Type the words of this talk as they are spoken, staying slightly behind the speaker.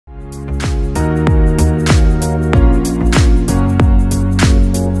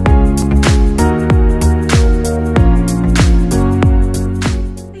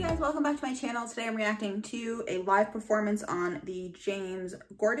Today I'm reacting to a live performance on the James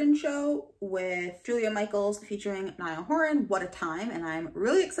Corden show with Julia Michaels featuring Niall Horan. What a time, and I'm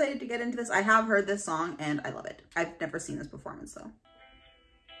really excited to get into this. I have heard this song and I love it. I've never seen this performance though.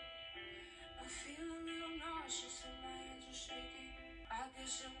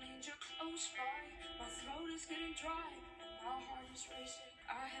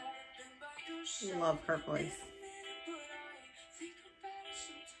 Love her voice.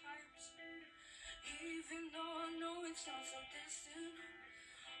 Even though I know it's not so distant,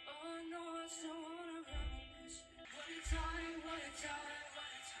 oh, I know I still wanna reminisce. What a time, what a time, what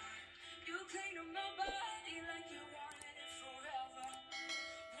a time. You cling to my body like you wanted it forever.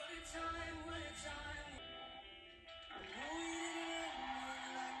 What a time, what a time. I know we didn't end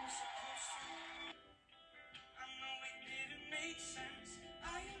like we're supposed to. I know it didn't make sense.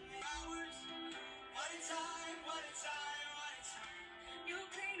 I admit hours. What a time, what a time, what a time. You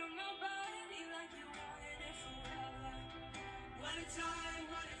cling to my body like you wanted it forever. What a time,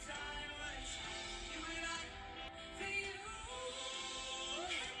 what a time, what a time. You and I, for you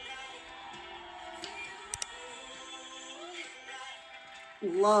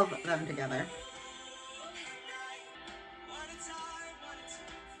and I, Love them together. what a time, what a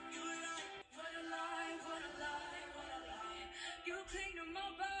time. You and I, what a lie, what a lie, what a lie. You cling to my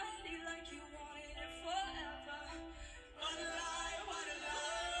body like you wanted it forever. What a lie, what a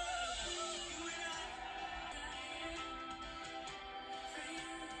lie. You and I.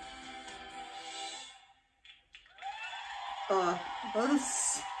 Oh, that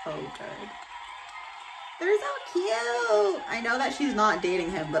was so good. They're so cute. I know that she's not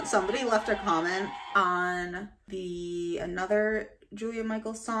dating him, but somebody left a comment on another Julia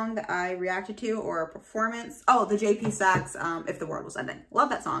Michaels song that I reacted to, or a performance. Oh, the JP Sax, If the World Was Ending. Love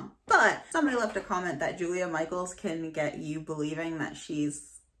that song. But somebody left a comment that Julia Michaels can get you believing that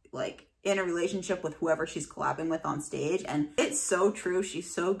she's like in a relationship with whoever she's collabing with on stage. And it's so true.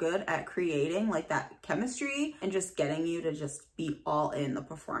 She's so good at creating like that chemistry and just getting you to just be all in the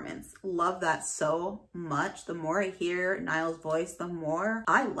performance. Love that so much. The more I hear Niall's voice, the more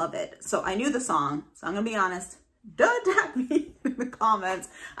I love it. So I knew the song, so I'm gonna be honest, don't tag me in the comments.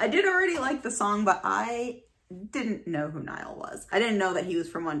 I did already like the song, but I didn't know who Niall was. I didn't know that he was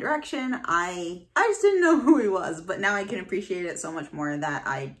from One Direction. I just didn't know who he was, but now I can appreciate it so much more that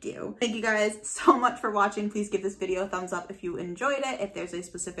I do. Thank you guys so much for watching. Please give this video a thumbs up if you enjoyed it. If there's a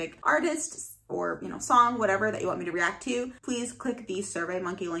specific artist or, you know, song, whatever that you want me to react to, please click the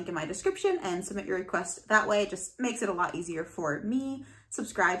SurveyMonkey link in my description and submit your request that way. It just makes it a lot easier for me.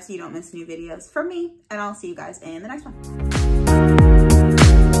 Subscribe so you don't miss new videos from me, and I'll see you guys in the next one.